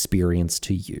their experience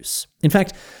to use. In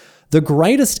fact, the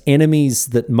greatest enemies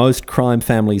that most crime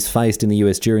families faced in the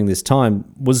US during this time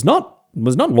was not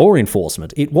law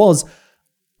enforcement. It was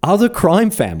other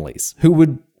crime families who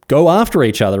would go after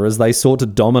each other as they sought to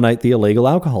dominate the illegal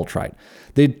alcohol trade.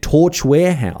 They'd torch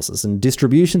warehouses and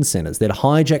distribution centers. They'd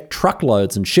hijack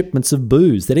truckloads and shipments of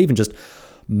booze. They'd even just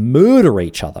murder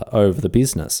each other over the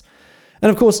business. And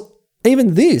of course,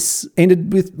 even this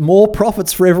ended with more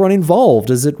profits for everyone involved,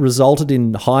 as it resulted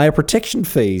in higher protection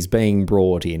fees being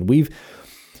brought in. We've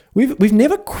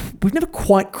never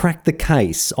quite cracked the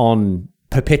case on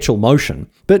perpetual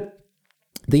motion, but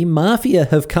the Mafia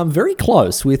have come very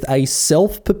close with a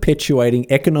self-perpetuating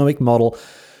economic model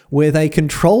where they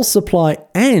control supply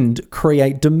and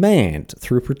create demand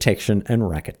through protection and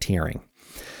racketeering.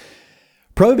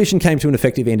 Prohibition came to an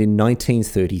effective end in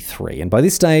 1933, and by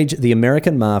this stage, the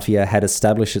American Mafia had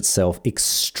established itself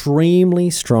extremely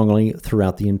strongly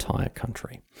throughout the entire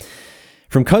country.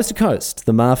 From coast to coast,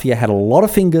 the Mafia had a lot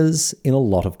of fingers in a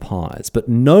lot of pies, but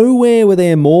nowhere were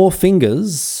there more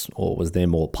fingers, or was there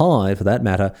more pie for that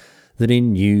matter, than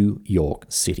in New York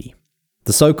City.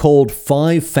 The so-called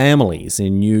Five Families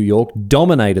in New York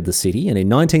dominated the city, and in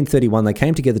 1931 they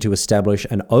came together to establish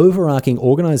an overarching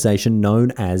organization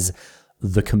known as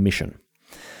the Commission.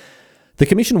 The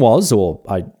Commission was, or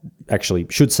I actually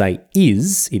should say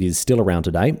is, it is still around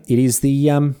today, it is the,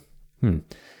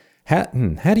 how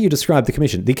do you describe the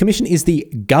Commission? The Commission is the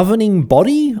governing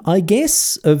body, I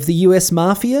guess, of the US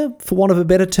Mafia, for want of a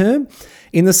better term.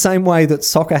 In the same way that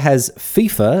soccer has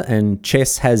FIFA and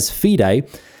chess has FIDE,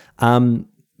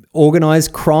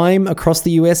 organized crime across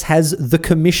the US has the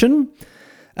Commission.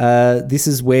 This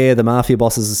is where the Mafia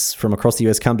bosses from across the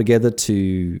US come together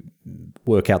to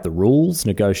work out the rules,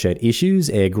 negotiate issues,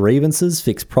 air grievances,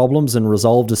 fix problems, and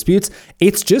resolve disputes.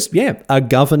 It's just, a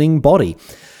governing body.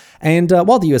 And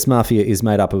while the US Mafia is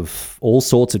made up of all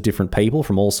sorts of different people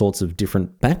from all sorts of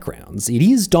different backgrounds, it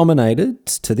is dominated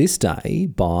to this day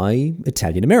by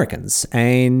Italian Americans.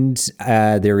 And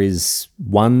there is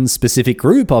one specific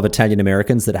group of Italian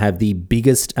Americans that have the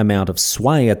biggest amount of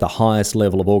sway at the highest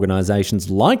level of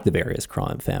organizations like the various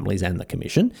crime families and the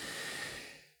Commission: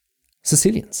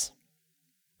 Sicilians.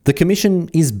 The Commission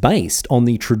is based on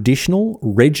the traditional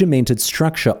regimented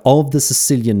structure of the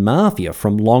Sicilian Mafia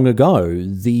from long ago.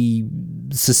 The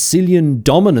Sicilian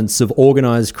dominance of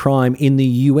organised crime in the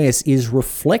US is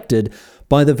reflected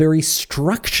by the very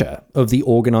structure of the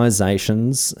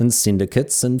organisations and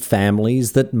syndicates and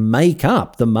families that make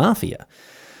up the Mafia.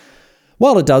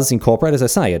 While it does incorporate, as I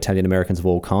say, Italian Americans of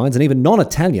all kinds and even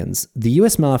non-Italians, the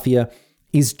US Mafia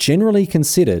is generally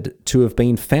considered to have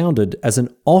been founded as an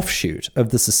offshoot of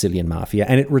the Sicilian Mafia,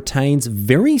 and it retains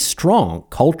very strong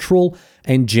cultural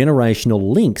and generational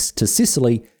links to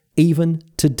Sicily even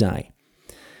today.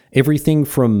 Everything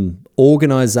from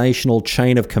organizational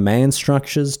chain of command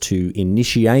structures to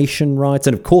initiation rites,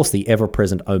 and of course the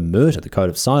ever-present omerta, the Code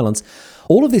of Silence,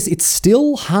 all of this, it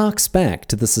still harks back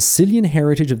to the Sicilian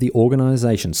heritage of the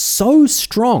organization. So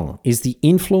strong is the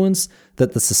influence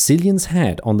that the Sicilians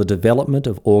had on the development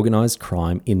of organized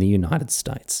crime in the United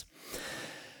States.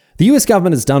 The US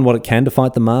government has done what it can to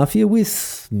fight the Mafia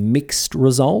with mixed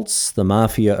results. The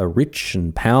Mafia are rich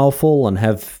and powerful and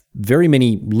have very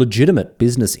many legitimate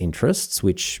business interests,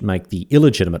 which make the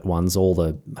illegitimate ones all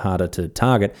the harder to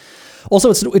target. Also,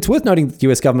 it's worth noting that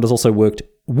the US government has also worked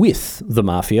with the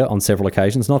Mafia on several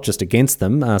occasions, not just against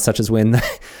them, such as when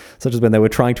they were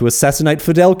trying to assassinate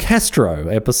Fidel Castro,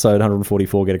 episode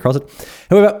 144, get across it.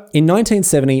 However, in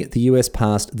 1970, the US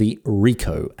passed the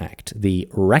RICO Act, the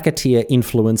Racketeer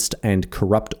Influenced and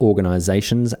Corrupt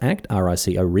Organizations Act,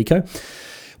 RICO,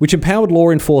 which empowered law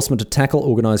enforcement to tackle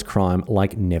organized crime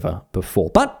like never before.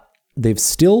 But they've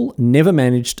still never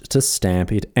managed to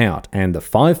stamp it out, and the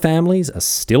five families are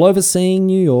still overseeing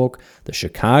New York. The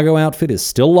Chicago outfit is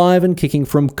still live and kicking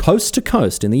from coast to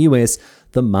coast in the US.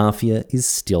 The Mafia is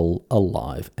still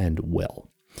alive and well.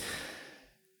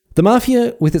 The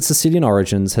Mafia, with its Sicilian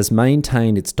origins, has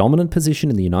maintained its dominant position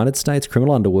in the United States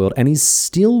criminal underworld and is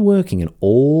still working in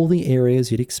all the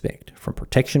areas you'd expect, from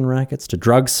protection rackets to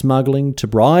drug smuggling to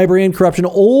bribery and corruption,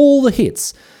 all the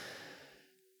hits.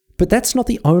 But that's not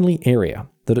the only area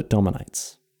that it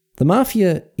dominates. The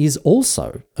Mafia is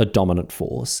also a dominant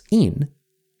force in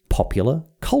popular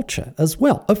culture as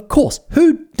well. Of course,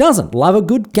 who doesn't love a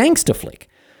good gangster flick?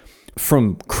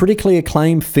 From critically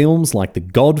acclaimed films like The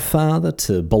Godfather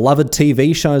to beloved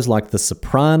TV shows like The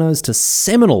Sopranos to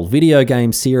seminal video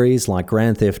game series like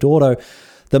Grand Theft Auto,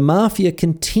 the Mafia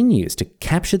continues to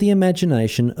capture the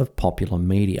imagination of popular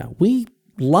media. We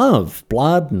love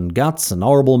blood and guts and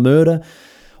horrible murder.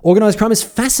 Organised crime is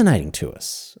fascinating to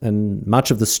us, and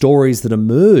much of the stories that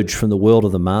emerge from the world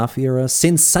of the Mafia are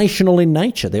sensational in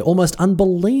nature. They're almost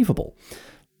unbelievable.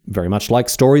 Very much like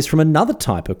stories from another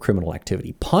type of criminal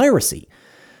activity, piracy.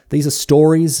 These are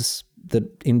stories that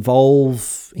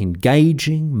involve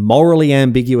engaging, morally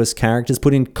ambiguous characters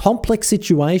put in complex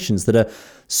situations that are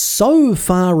so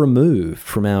far removed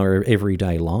from our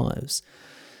everyday lives.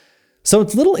 So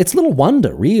it's little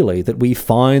wonder, really, that we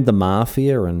find the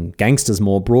Mafia and gangsters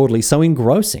more broadly so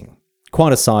engrossing,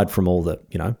 quite aside from all the,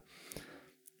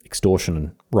 extortion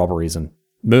and robberies and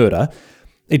murder.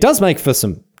 It does make for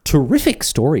some terrific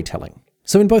storytelling.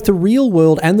 So in both the real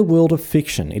world and the world of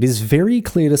fiction, it is very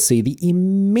clear to see the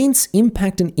immense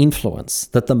impact and influence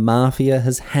that the Mafia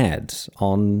has had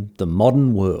on the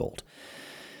modern world.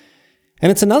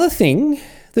 And it's another thing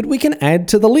that we can add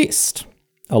to the list,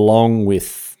 along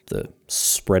with the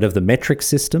spread of the metric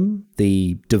system,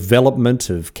 the development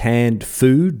of canned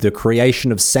food, the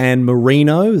creation of San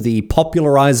Marino, the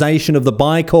popularization of the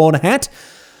bicorn hat.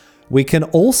 We can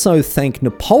also thank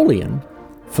Napoleon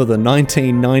for the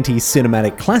 1990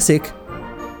 cinematic classic,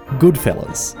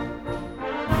 Goodfellas.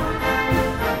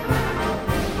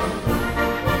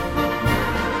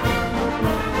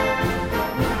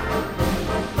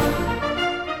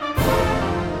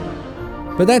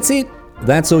 But that's it.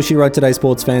 That's all she wrote today,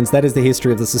 sports fans. That is the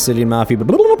history of the Sicilian Mafia.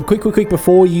 But quick,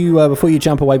 before you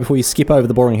jump away, before you skip over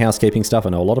the boring housekeeping stuff, I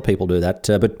know a lot of people do that,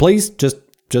 but please, just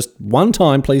one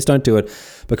time, please don't do it,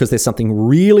 because there's something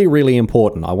really, really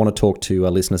important I want to talk to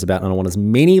listeners about, and I want as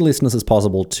many listeners as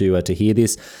possible to hear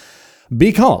this,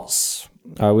 because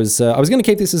I was going to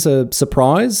keep this as a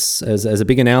surprise, as a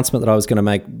big announcement that I was going to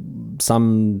make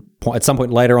at some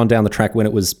point later on down the track when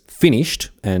it was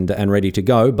finished and ready to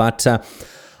go, but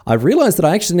I've realized that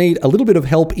I actually need a little bit of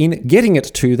help in getting it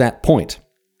to that point.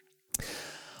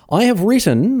 I have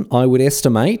written, I would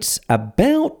estimate,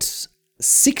 about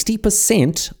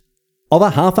 60% of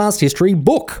a half-assed history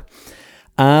book.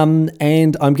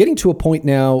 And I'm getting to a point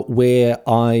now where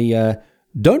I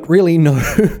don't really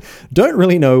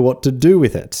know what to do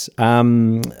with it.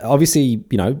 Obviously,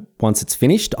 once it's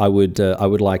finished, I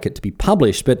would like it to be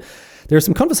published. But there are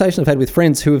some conversations I've had with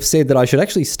friends who have said that I should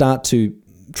actually start to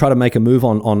try to make a move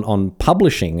on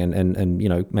publishing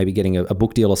and maybe getting a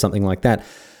book deal or something like that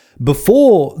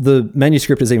before the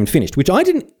manuscript is even finished, which I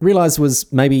didn't realize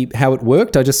was maybe how it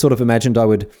worked. I just sort of imagined I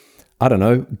would,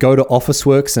 go to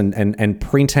Officeworks and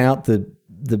print out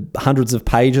the hundreds of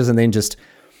pages and then just,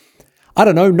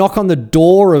 knock on the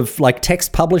door of like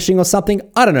text publishing or something.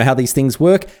 I don't know how these things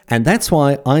work. And that's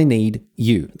why I need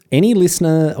you. Any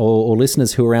listener or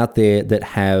listeners who are out there that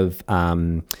have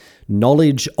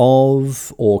knowledge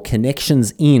of or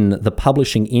connections in the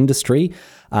publishing industry,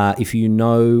 If you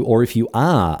know, or if you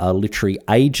are a literary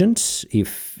agent,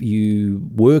 if you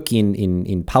work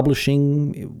in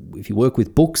publishing, if you work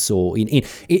with books, or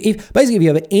if you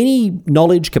have any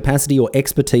knowledge, capacity, or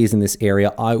expertise in this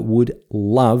area, I would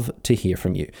love to hear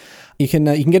from you. You can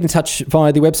get in touch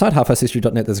via the website,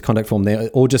 halfarsedhistory.net. There's a contact form there,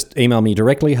 or just email me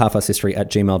directly,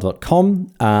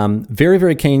 halfarsedhistory@gmail.com. Very,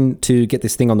 very keen to get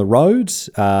this thing on the road,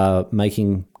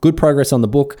 making good progress on the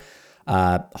book.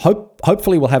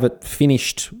 Hopefully we'll have it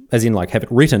finished, as in like have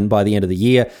it written by the end of the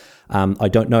year. I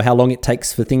don't know how long it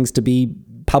takes for things to be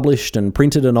published and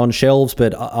printed and on shelves,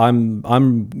 but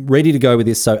I'm ready to go with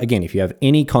this. So again, if you have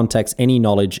any contacts, any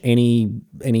knowledge, any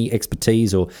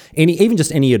expertise, or even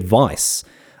just any advice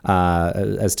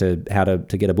as to how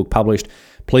to get a book published,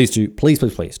 please do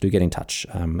get in touch.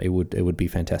 It would be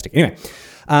fantastic. Anyway,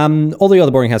 all the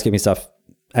other boring housekeeping stuff,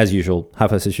 as usual,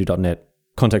 halfarsedhistory.net,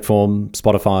 contact form,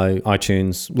 Spotify,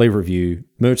 iTunes, leave a review,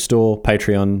 merch store,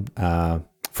 Patreon,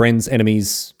 friends,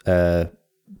 enemies,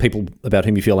 people about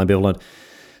whom you feel ambivalent.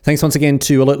 Thanks once again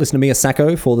to alert listener Mia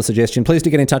Sacco for the suggestion. Please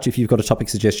do get in touch if you've got a topic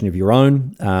suggestion of your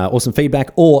own, or some feedback,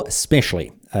 or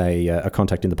especially a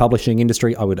contact in the publishing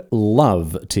industry. I would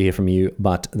love to hear from you,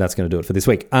 but that's going to do it for this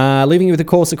week. Leaving you with, of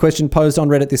course, a question posed on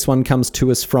Reddit. This one comes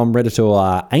to us from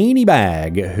Redditor Amy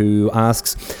Bag, who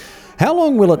asks, how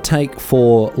long will it take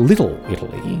for Little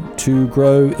Italy to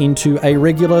grow into a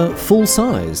regular,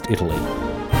 full-sized Italy?